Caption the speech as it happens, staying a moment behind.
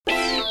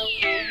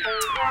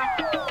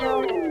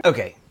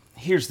Okay,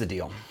 here's the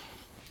deal.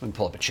 Let me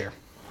pull up a chair.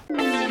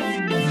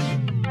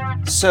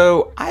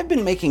 So I've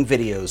been making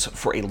videos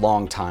for a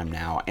long time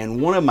now,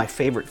 and one of my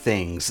favorite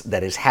things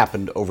that has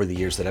happened over the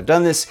years that I've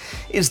done this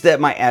is that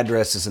my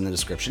address is in the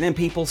description and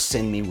people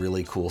send me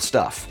really cool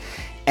stuff.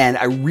 And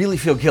I really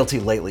feel guilty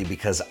lately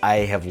because I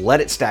have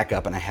let it stack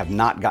up and I have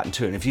not gotten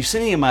to it. And if you've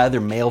seen any of my other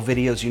mail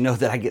videos, you know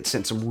that I get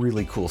sent some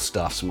really cool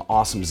stuff, some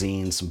awesome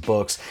zines, some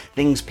books,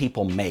 things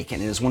people make.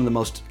 And it is one of the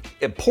most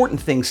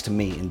important things to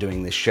me in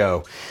doing this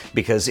show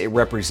because it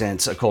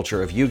represents a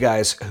culture of you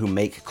guys who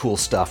make cool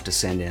stuff to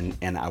send in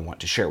and I want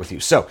to share with you.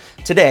 So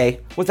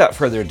today, without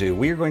further ado,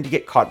 we are going to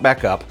get caught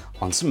back up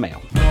on some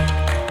mail.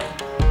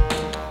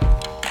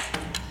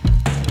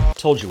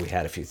 Told you we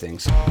had a few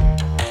things.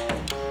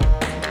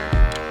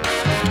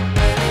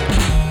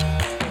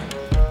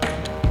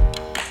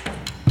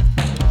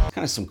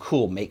 Kind of some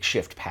cool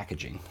makeshift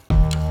packaging.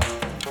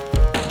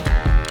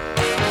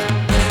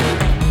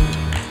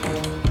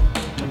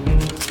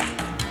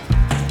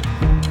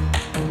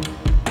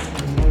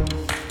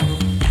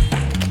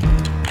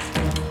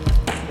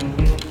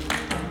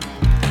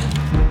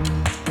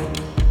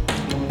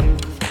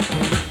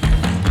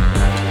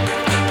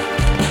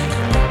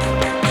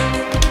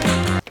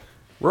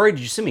 Rory, did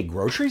you send me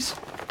groceries?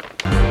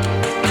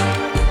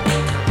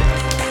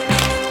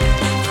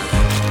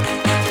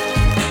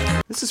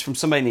 This is from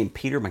somebody named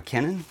Peter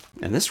McKinnon,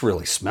 and this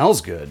really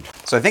smells good.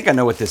 So I think I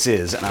know what this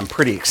is, and I'm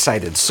pretty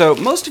excited. So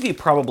most of you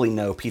probably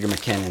know Peter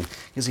McKinnon.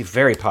 He's a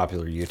very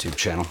popular YouTube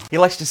channel. He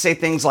likes to say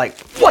things like,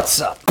 "What's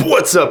up?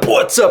 What's up?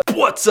 What's up?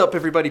 What's up,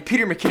 everybody?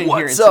 Peter McKinnon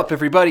here. What's up,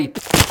 everybody?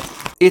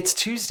 It's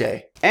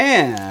Tuesday."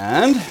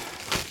 And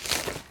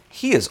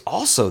he is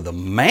also the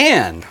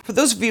man. For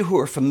those of you who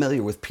are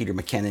familiar with Peter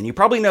McKinnon, you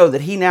probably know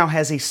that he now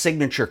has a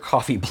signature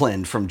coffee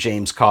blend from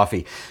James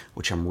Coffee,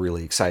 which I'm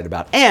really excited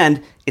about.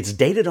 And it's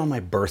dated on my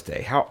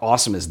birthday. How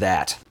awesome is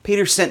that?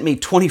 Peter sent me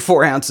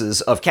 24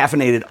 ounces of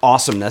caffeinated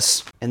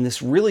awesomeness and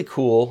this really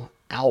cool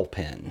owl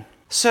pen.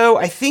 So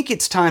I think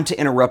it's time to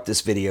interrupt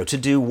this video to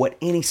do what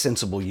any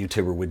sensible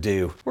YouTuber would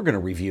do. We're gonna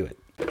review it.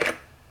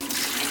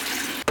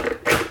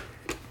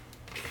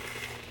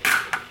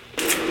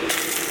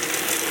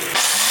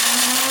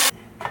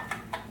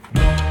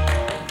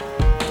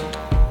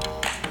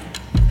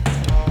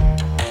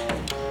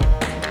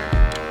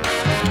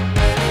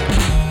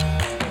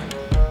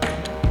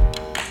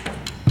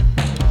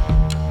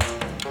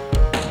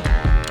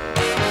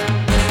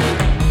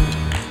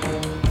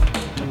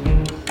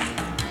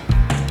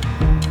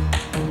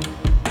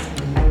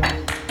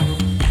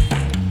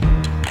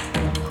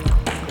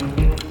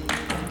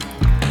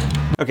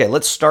 Okay,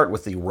 let's start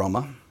with the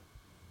aroma.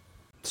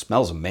 It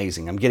smells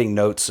amazing. I'm getting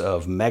notes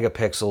of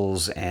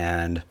megapixels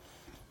and,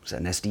 is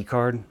that an SD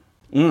card?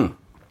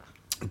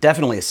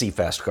 Definitely a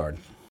CFast card.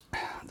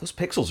 Those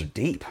pixels are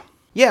deep.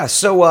 Yeah,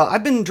 so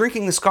I've been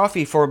drinking this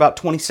coffee for about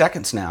 20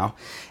 seconds now,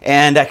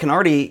 and I can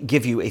already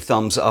give you a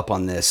thumbs up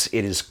on this.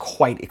 It is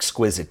quite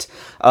exquisite.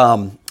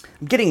 I'm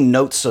getting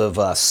notes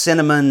of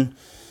cinnamon,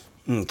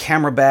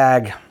 camera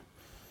bag,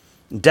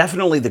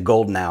 definitely the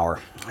golden hour.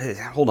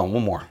 Hold on,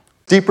 one more.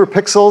 Deeper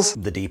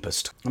pixels. The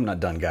deepest. I'm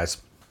not done, guys.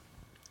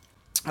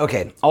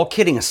 Okay, all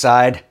kidding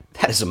aside,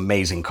 that is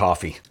amazing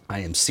coffee. I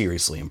am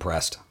seriously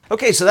impressed.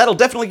 Okay, so that'll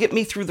definitely get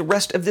me through the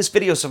rest of this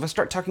video, so if I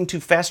start talking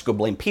too fast, go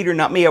blame Peter,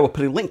 not me. I will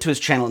put a link to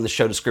his channel in the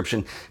show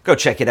description. Go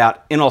check it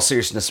out. In all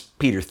seriousness,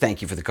 Peter,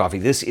 thank you for the coffee.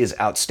 This is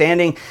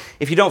outstanding.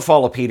 If you don't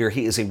follow Peter,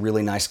 he is a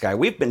really nice guy.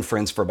 We've been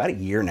friends for about a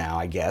year now,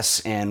 I guess,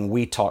 and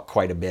we talk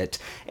quite a bit,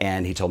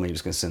 and he told me he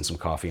was going to send some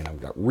coffee, and I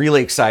got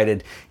really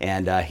excited,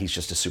 and he's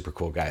just a super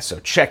cool guy,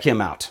 so check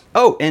him out.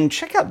 Oh, and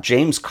check out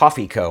James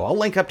Coffee Co. I'll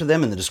link up to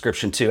them in the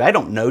description, too. I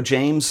don't know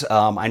James.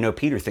 I know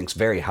Peter thinks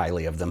very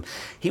highly of them.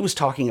 He was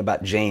talking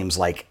about James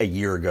like a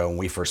year ago when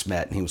we first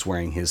met, and he was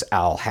wearing his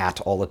owl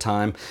hat all the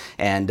time,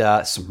 and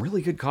some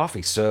really good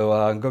coffee,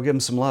 so go give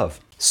him some love.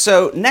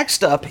 So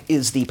next up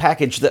is the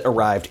package that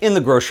arrived in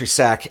the grocery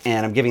sack,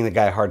 and I'm giving the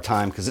guy a hard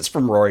time because it's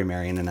from Rory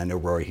Marion, and I know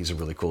Rory, he's a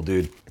really cool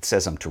dude. It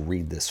says I'm to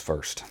read this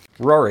first.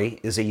 Rory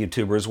is a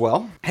YouTuber as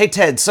well. Hey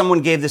Ted,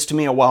 someone gave this to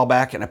me a while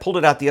back, and I pulled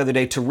it out the other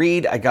day to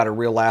read. I got a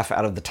real laugh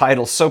out of the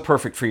title. So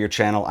perfect for your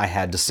channel, I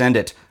had to send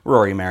it.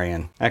 Rory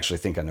Marion. I actually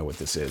think I know what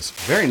this is.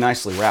 Very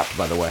nicely wrapped,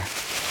 by the way.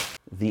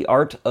 The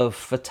Art of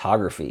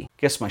Photography.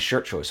 Guess my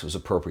shirt choice was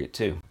appropriate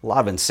too. A lot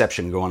of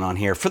Inception going on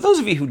here. For those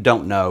of you who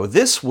don't know,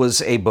 this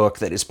was a book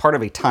that is part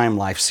of a Time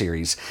Life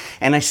series,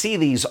 and I see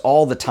these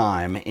all the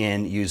time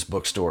in used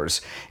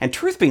bookstores. And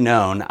truth be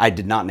known, I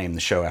did not name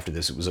the show after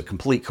this. It was a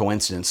complete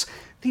coincidence.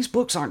 These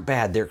books aren't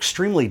bad. They're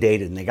extremely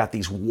dated, and they got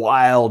these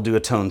wild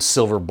duotone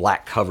silver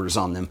black covers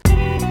on them.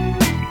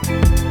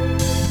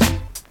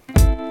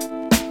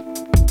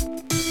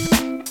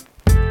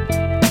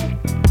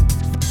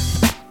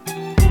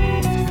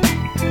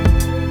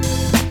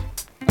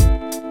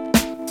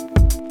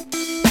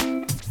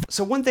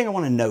 So one thing I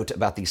want to note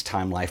about these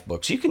Time Life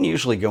books, you can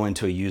usually go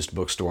into a used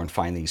bookstore and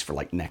find these for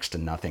like next to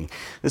nothing.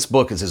 This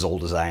book is as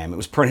old as I am. It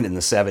was printed in the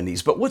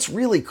 70s. But what's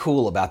really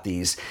cool about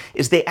these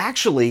is they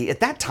actually,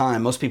 at that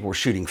time, most people were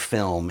shooting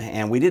film,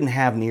 and we didn't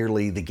have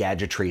nearly the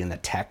gadgetry and the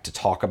tech to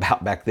talk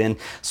about back then.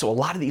 So a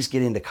lot of these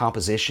get into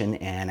composition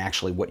and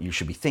actually what you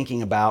should be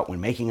thinking about when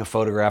making a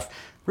photograph.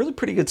 Really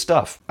pretty good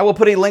stuff. I will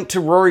put a link to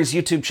Rory's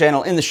YouTube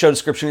channel in the show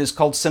description. It is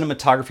called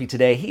Cinematography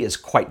Today. He is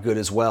quite good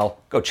as well.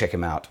 Go check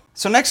him out.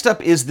 So next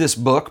up is this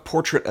book,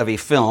 Portrait of a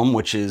Film,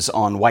 which is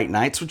on White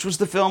Nights, which was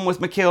the film with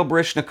Mikhail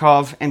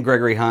Baryshnikov and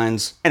Gregory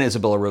Hines and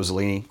Isabella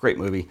Rossellini. Great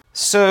movie.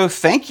 So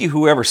thank you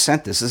whoever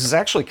sent this. This is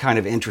actually kind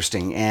of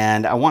interesting,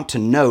 and I want to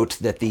note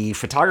that the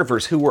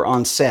photographers who were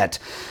on set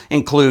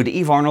include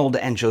Eve Arnold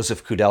and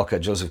Joseph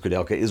Kudelka. Joseph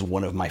Kudelka is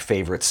one of my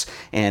favorites,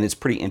 and it's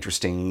pretty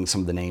interesting,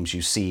 some of the names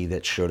you see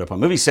that showed up on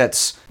movie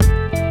sets.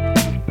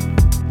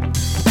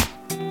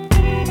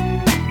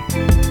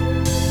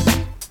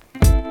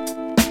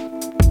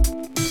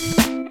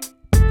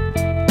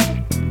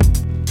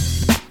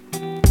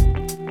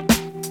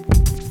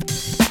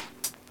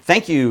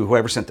 Thank you,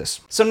 whoever sent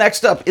this. So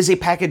next up is a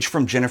package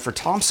from Jennifer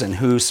Thompson,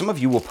 who some of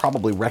you will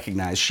probably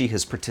recognize. She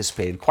has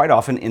participated quite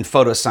often in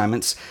photo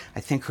assignments. I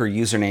think her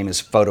username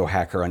is Photo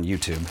Hacker on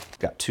YouTube.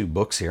 Got 2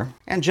 books here.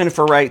 And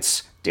Jennifer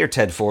writes, Dear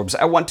Ted Forbes,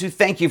 I want to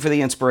thank you for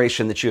the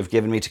inspiration that you have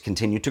given me to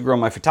continue to grow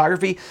my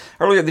photography.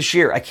 Earlier this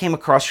year, I came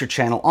across your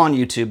channel on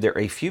YouTube. There are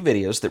a few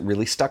videos that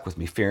really stuck with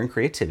me, Fear and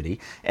Creativity,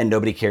 and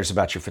Nobody Cares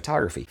About Your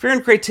Photography. Fear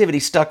and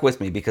Creativity stuck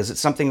with me because it's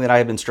something that I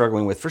have been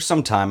struggling with for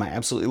some time. I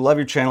absolutely love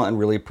your channel and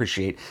really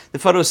appreciate the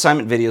photo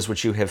assignment videos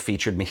which you have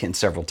featured me in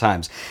several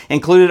times.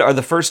 Included are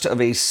the first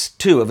of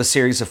two of a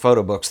series of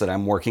photo books that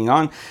I'm working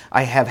on.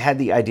 I have had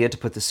the idea to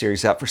put the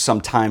series out for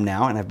some time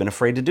now, and I've been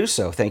afraid to do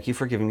so. Thank you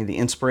for giving me the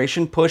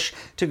inspiration push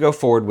to go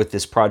forward with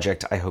this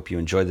project. I hope you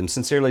enjoy them.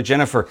 Sincerely,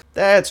 Jennifer.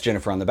 That's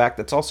Jennifer on the back.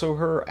 That's also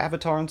her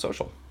avatar on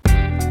social.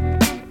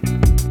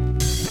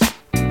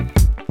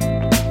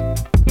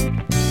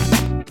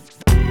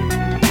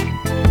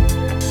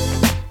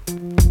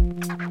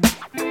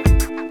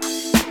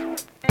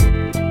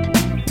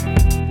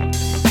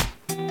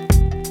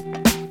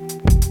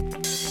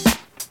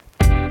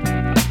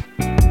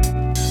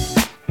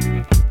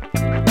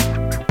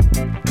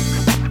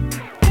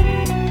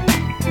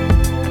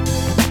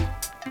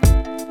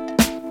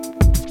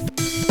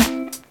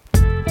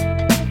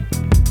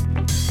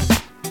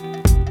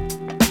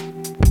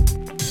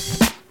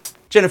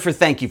 Jennifer,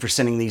 thank you for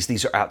sending these.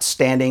 These are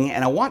outstanding,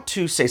 and I want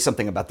to say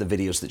something about the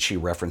videos that she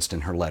referenced in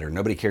her letter.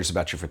 Nobody Cares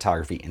About Your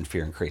Photography and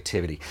Fear and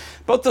Creativity.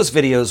 Both those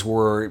videos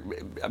were,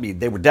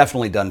 they were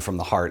definitely done from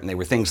the heart, and they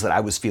were things that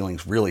I was feeling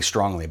really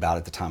strongly about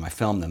at the time I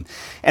filmed them.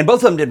 And both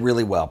of them did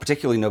really well,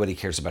 particularly Nobody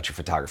Cares About Your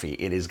Photography.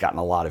 It has gotten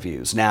a lot of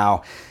views.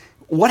 Now,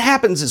 what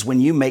happens is when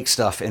you make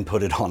stuff and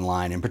put it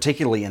online, and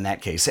particularly in that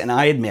case, and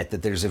I admit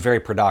that there's a very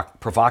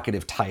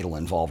provocative title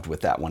involved with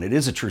that one. It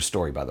is a true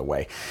story, by the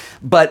way.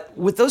 But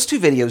with those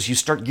 2 videos, you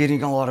start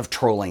getting a lot of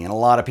trolling and a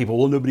lot of people,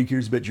 well, nobody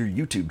cares about your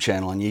YouTube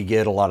channel, and you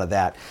get a lot of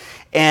that.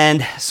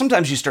 And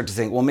sometimes you start to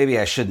think, well, maybe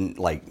I shouldn't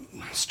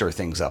stir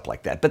things up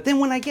like that. But then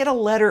when I get a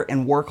letter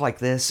and work like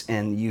this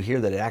and you hear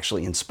that it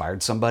actually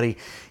inspired somebody,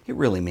 it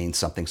really means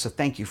something. So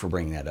thank you for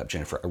bringing that up,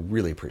 Jennifer. I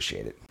really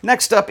appreciate it.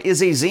 Next up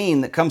is a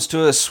zine that comes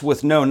to us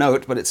with no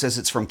note, but it says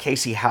it's from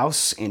Casey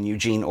House in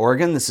Eugene,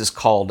 Oregon. This is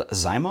called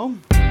Zymo.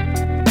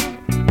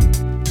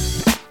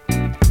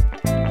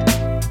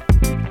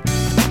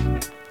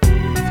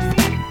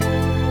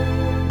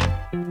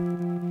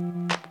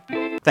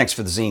 Thanks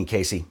for the zine,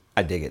 Casey.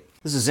 I dig it.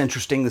 This is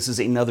interesting. This is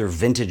another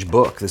vintage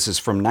book. This is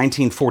from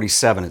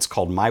 1947. It's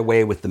called My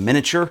Way with the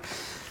Miniature.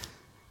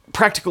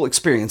 Practical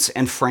Experience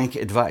and Frank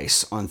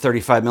Advice on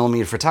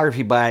 35mm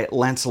Photography by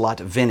Lancelot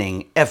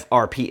Vinning,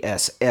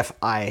 FRPS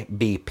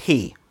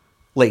FIBP.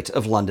 Late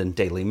of London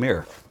Daily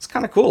Mirror. It's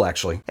kind of cool,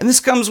 actually. And this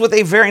comes with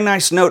a very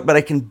nice note, but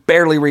I can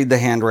barely read the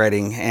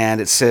handwriting.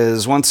 And it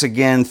says, once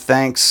again,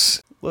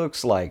 thanks.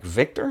 Looks like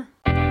Victor.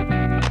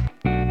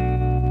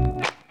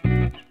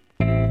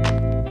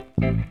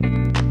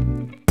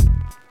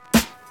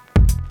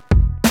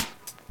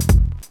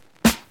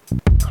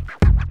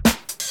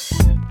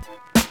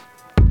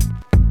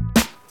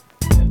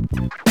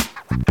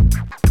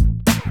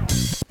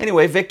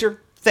 Anyway,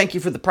 Victor, thank you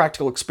for the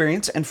practical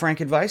experience and frank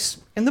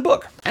advice in the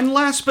book. And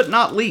last but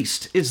not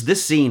least is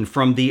this zine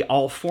from the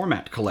All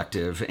Format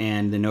Collective.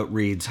 And the note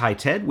reads, Hi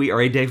Ted, we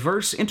are a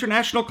diverse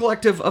international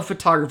collective of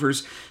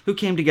photographers who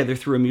came together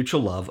through a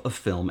mutual love of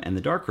film and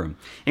the darkroom.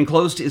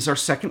 Enclosed is our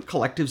second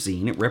collective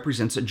zine. It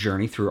represents a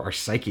journey through our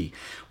psyche.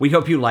 We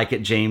hope you like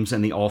it, James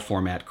and the All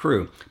Format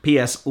crew.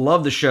 P.S.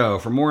 Love the show.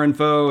 For more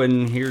info,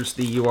 and here's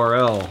the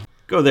URL.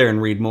 Go there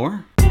and read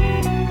more.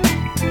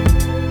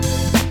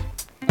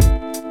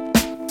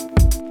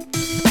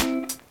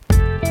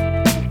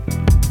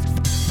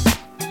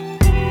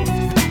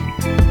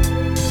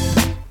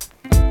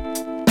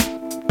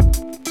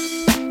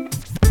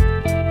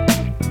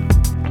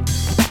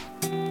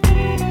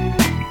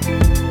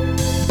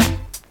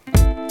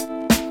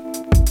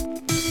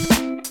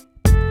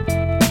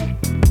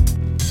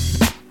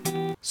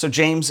 So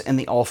James and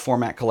the All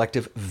Format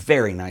Collective,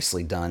 very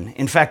nicely done.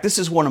 In fact, this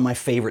is one of my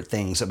favorite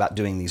things about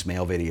doing these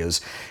mail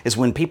videos, is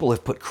when people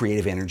have put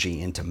creative energy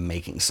into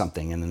making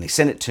something, and then they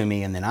send it to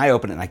me, and then I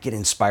open it and I get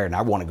inspired and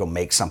I want to go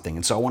make something.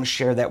 And so I want to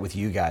share that with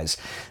you guys,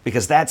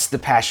 because that's the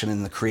passion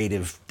and the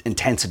creative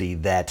intensity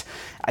that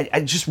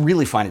I just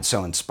really find it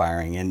so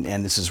inspiring,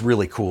 and this is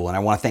really cool. And I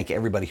want to thank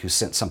everybody who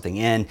sent something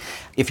in.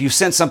 If you've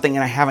sent something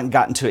and I haven't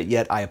gotten to it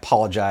yet, I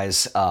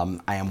apologize.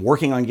 I am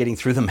working on getting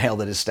through the mail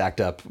that is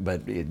stacked up,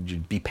 but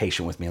be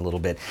patient with me a little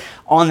bit.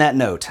 On that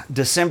note,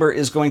 December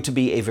is going to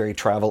be a very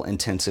travel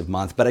intensive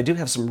month, but I do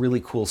have some really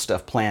cool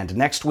stuff planned.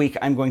 Next week,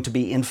 I'm going to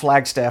be in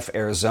Flagstaff,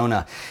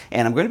 Arizona,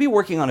 and I'm going to be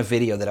working on a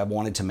video that I've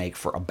wanted to make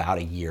for about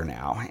a year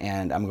now.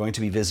 And I'm going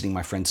to be visiting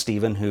my friend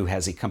Steven, who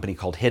has a company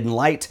called Hidden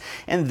Light,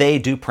 and they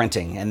do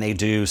printing, and they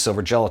do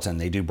silver gelatin,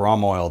 they do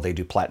brom oil, they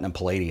do platinum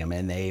palladium,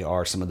 and they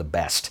are some of the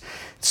best.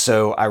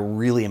 So I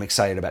really am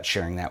excited about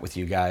sharing that with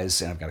you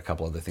guys, and I've got a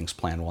couple other things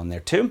planned on there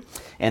too.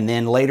 And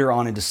then later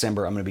on in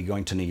December, I'm going to be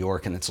going to New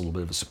York, and it's a little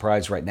bit of a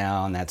surprise right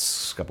now, and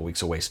that's a couple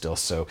weeks away still,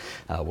 so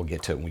we'll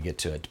get to it when we get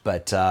to it.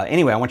 But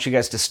anyway, I want you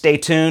guys to stay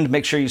tuned.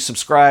 Make sure you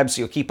subscribe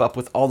so you'll keep up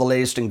with all the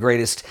latest and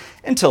greatest.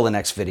 Until the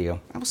next video,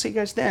 I will see you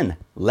guys then.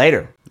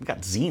 Later. I've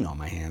got zine on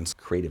my hands.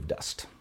 Creative dust.